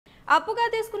అప్పుగా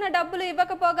తీసుకున్న డబ్బులు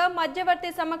ఇవ్వకపోగా మధ్యవర్తి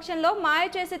సమక్షంలో మాయ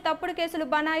చేసి తప్పుడు కేసులు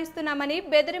బనాయిస్తున్నామని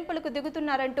బెదిరింపులకు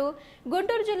దిగుతున్నారంటూ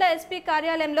గుంటూరు జిల్లా ఎస్పీ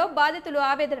కార్యాలయంలో బాధితులు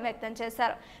ఆవేదన వ్యక్తం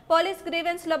చేశారు. పోలీస్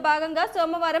గ్రీవెన్స్ లో భాగంగా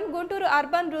సోమవారం గుంటూరు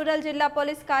అర్బన్ రూరల్ జిల్లా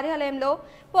పోలీస్ కార్యాలయంలో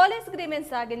పోలీస్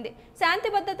గ్రీవెన్స్ సాగింది.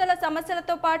 శాంతి భద్రతల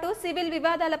సమస్యలతో పాటు సివిల్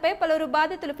వివాదాలపై పలువురు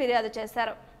బాధితులు ఫిర్యాదు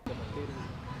చేశారు.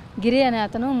 గిరి అనే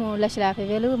అతను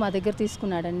 3,50,000 మా దగ్గర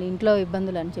తీసుకున్నాడండి, ఇంట్లో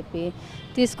ఇబ్బందులు అని చెప్పి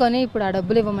తీసుకొని ఇప్పుడు ఆ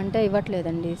డబ్బులు ఇవ్వమంటే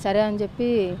ఇవ్వట్లేదండి. సరే అని చెప్పి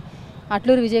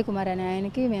అట్లూరు విజయ్ కుమార్ అనే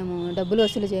ఆయనకి మేము డబ్బులు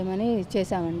వసూలు చేయమని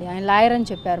చేశామండి. ఆయన లాయర్ అని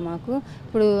చెప్పారు మాకు.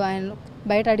 ఇప్పుడు ఆయన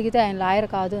బయట అడిగితే ఆయన లాయర్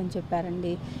కాదు అని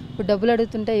చెప్పారండి. ఇప్పుడు డబ్బులు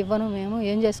అడుగుతుంటే ఇవ్వను, మేము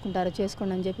ఏం చేసుకుంటారో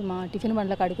చేసుకోండి అని చెప్పి మా టిఫిన్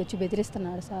బండ్ల కాడికి వచ్చి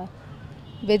బెదిరిస్తున్నారు సార్.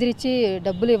 బెదిరించి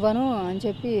డబ్బులు ఇవ్వను అని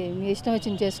చెప్పి మీ ఇష్టం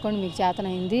వచ్చింది చేసుకోండి, మీకు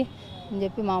చేతనైంది అని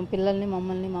చెప్పి మా పిల్లల్ని,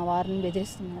 మమ్మల్ని, మా వారిని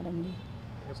బెదిరిస్తున్నాడండి.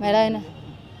 మరి ఆయన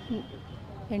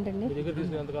ఏంటండి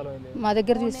మా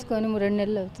దగ్గర తీసుకొని 2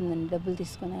 నెలలు అవుతుందండి. డబ్బులు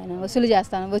తీసుకొని ఆయన వసూలు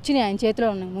చేస్తాను వచ్చినాయి, ఆయన చేతిలో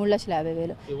ఉన్నాయి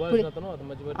 3,50,000. ఇప్పుడు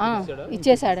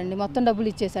ఇచ్చేసాడండి, మొత్తం డబ్బులు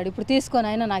ఇచ్చేసాడు. ఇప్పుడు తీసుకొని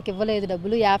ఆయన నాకు ఇవ్వలేదు,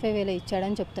 డబ్బులు 50,000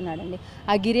 ఇచ్చాడని చెప్తున్నాడండి.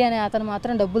 ఆ గిరి అనే అతను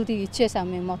మాత్రం డబ్బులు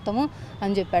ఇచ్చేసాము మేము మొత్తము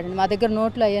అని చెప్పాడండి. మా దగ్గర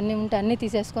నోట్లు అవన్నీ ఉంటే అన్నీ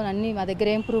తీసేసుకొని అన్నీ మా దగ్గర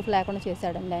ఏం ప్రూఫ్ లేకుండా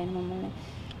చేశాడండి ఆయన. మమ్మల్ని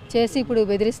చేసి ఇప్పుడు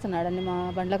బెదిరిస్తున్నాడండి మా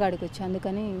బండ్ల కాడికి వచ్చి.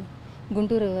 అందుకని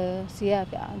గుంటూరు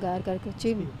సిఆర్ గారికి వచ్చి,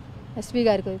 ఎస్పీ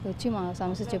గారికి వచ్చి మా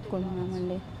సమస్య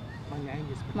చెప్పుకుంటున్నామండి.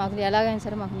 మాకు ఎలాగైనా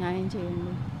సరే మాకు న్యాయం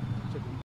చేయండి.